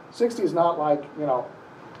old. 60 is not like,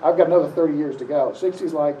 I've got another 30 years to go. 60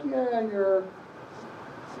 is like, yeah, you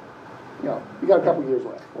got a couple years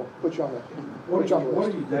left. We'll put you on the list. What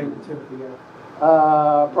are you dating Timothy at?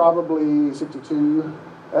 Probably 62.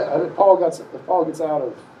 If Paul gets out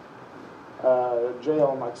of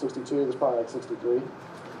jail in like 62, it's probably like 63.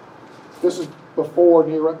 This is before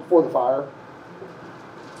the fire.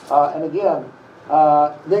 And again,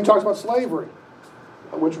 then he talks about slavery,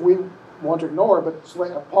 which we want to ignore, but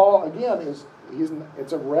Paul, again,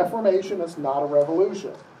 it's a reformation, it's not a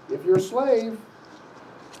revolution. If you're a slave,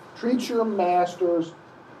 treat your masters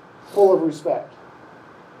full of respect.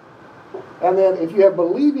 And then if you have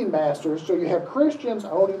believing masters, so you have Christians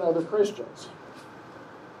owning other Christians.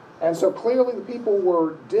 And so clearly the people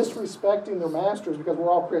were disrespecting their masters because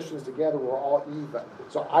we're all Christians together, we're all even.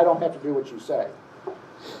 So I don't have to do what you say.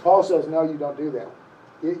 Paul says, no, you don't do that.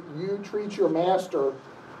 You treat your master,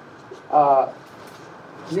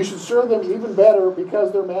 you should serve them even better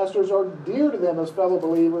because their masters are dear to them as fellow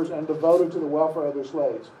believers and devoted to the welfare of their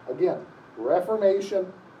slaves. Again,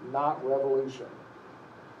 reformation, not revolution.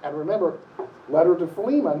 And remember, letter to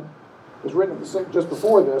Philemon was written just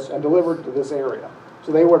before this and delivered to this area.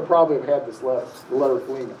 So they would probably have had this letter, the letter to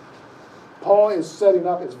Philemon. Paul is setting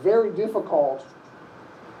up, it's very difficult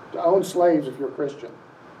to own slaves if you're a Christian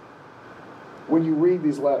when you read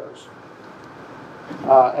these letters.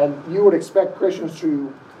 And you would expect Christians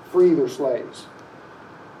to free their slaves.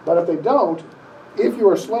 But if they don't, if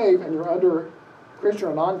you're a slave and you're under Christian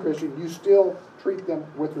or non-Christian, you still treat them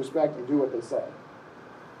with respect and do what they say.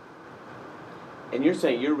 And you're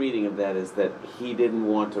saying your reading of that is that he didn't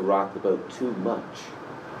want to rock the boat too much.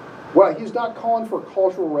 Well, he's not calling for a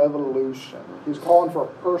cultural revolution. He's calling for a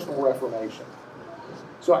personal reformation.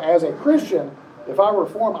 So as a Christian, if I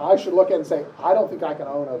reform, I should look at it and say, I don't think I can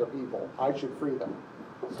own other people. I should free them.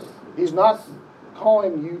 He's not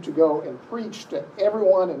calling you to go and preach to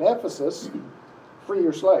everyone in Ephesus, free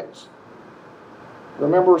your slaves.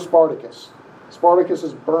 Remember Spartacus. Spartacus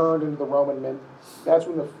is burned into the Roman men. That's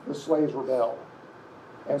when the slaves rebelled.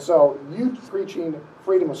 And so you preaching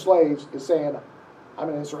freedom of slaves is saying, I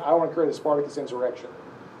want to create a Spartacus insurrection.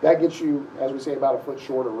 That gets you, as we say, about a foot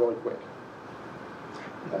shorter really quick.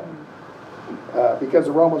 Because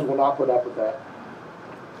the Romans will not put up with that.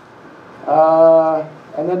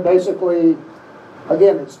 And then basically,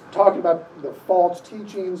 again, it's talking about the false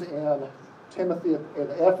teachings in Timothy in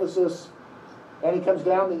Ephesus. And he comes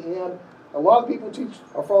down the end. A lot of people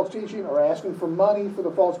are false teaching or asking for money for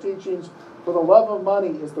the false teachings. For the love of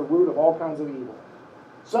money is the root of all kinds of evil.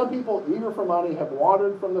 Some people, eager for money, have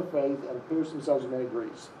wandered from the faith and pierced themselves in many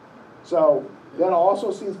griefs. So that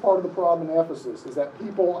also seems part of the problem in Ephesus, is that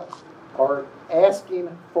people are asking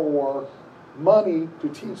for money to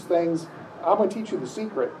teach things. I'm going to teach you the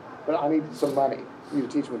secret, but I need some money for you to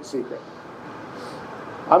teach me the secret.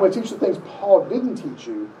 I'm going to teach the things Paul didn't teach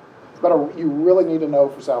you, but you really need to know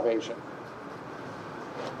for salvation.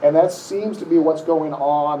 And that seems to be what's going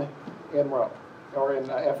on in Rome, or in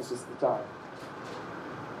Ephesus at the time.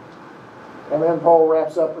 And then Paul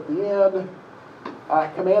wraps up at the end.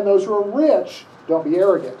 Command those who are rich, don't be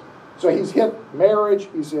arrogant. So he's hit marriage,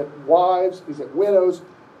 he's hit wives, he's hit widows,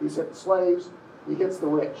 he's hit slaves, he hits the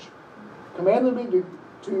rich. Command them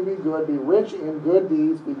to be good, be rich in good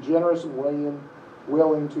deeds, be generous and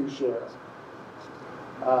willing to share.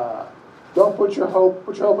 Don't put your hope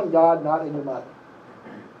in God, not in your money.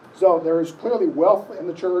 So there is clearly wealth in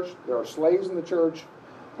the church, there are slaves in the church,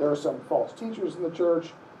 there are some false teachers in the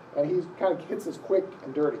church, and he kind of hits this quick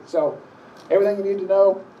and dirty. So everything you need to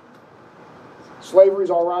know, slavery's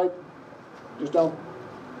all right, just don't,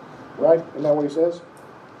 right? Isn't that what he says?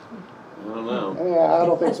 I don't know. Yeah, I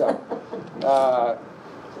don't think so.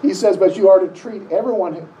 He says, but you are to treat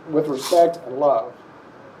everyone with respect and love.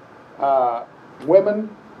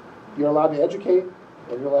 Women, you're allowed to educate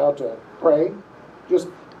and you're allowed to pray. Just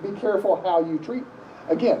be careful how you treat.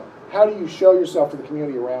 Again, how do you show yourself to the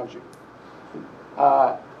community around you?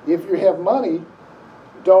 If you have money,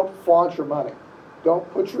 don't flaunt your money. Don't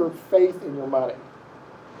put your faith in your money.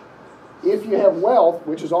 If you have wealth,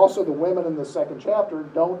 which is also the women in the second chapter,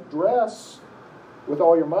 don't dress with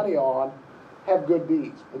all your money on. Have good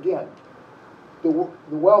deeds. Again, the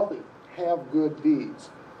wealthy have good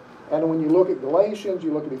deeds. And when you look at Galatians,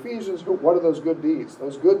 you look at Ephesians, what are those good deeds?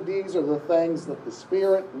 Those good deeds are the things that the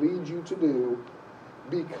Spirit leads you to do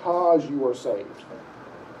because you are saved.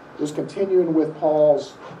 Just continuing with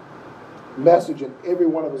Paul's message in every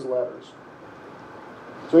one of his letters.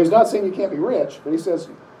 So he's not saying you can't be rich, but he says,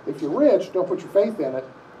 if you're rich, don't put your faith in it.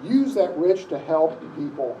 Use that rich to help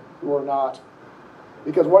people who are not.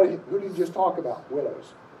 Because who did you just talk about?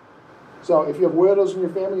 Widows. So if you have widows in your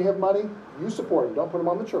family, you have money, you support them. Don't put them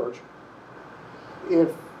on the church. If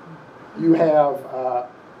you have,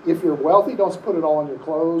 if you're wealthy, don't put it all on your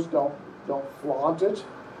clothes. Don't flaunt it.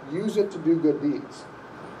 Use it to do good deeds.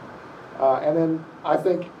 And then I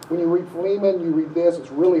think when you read Philemon, you read this, it's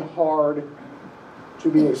really hard to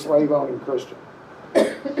be a slave-owning Christian.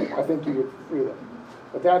 I think you get freedom.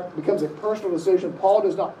 But that becomes a personal decision. Paul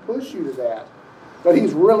does not push you to that, but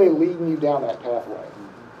he's really leading you down that pathway.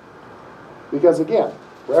 Because again,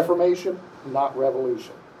 Reformation, not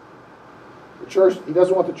revolution. The church, he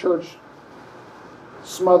doesn't want the church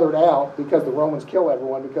smothered out because the Romans kill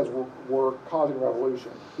everyone because we're causing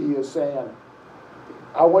revolution. He is saying,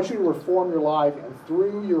 I want you to reform your life, and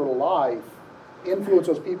through your life, influence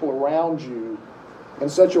those people around you in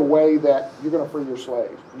such a way that you're going to free your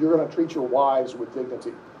slaves. You're going to treat your wives with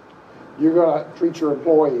dignity. You're going to treat your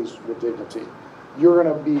employees with dignity. You're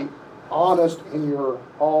going to be honest in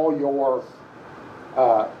all your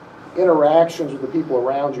interactions with the people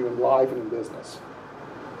around you in life and in business.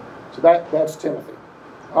 So that's Timothy.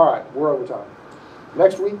 All right, we're over time.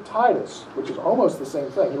 Next week, Titus, which is almost the same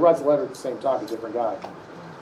thing. He writes a letter at the same time, a different guy.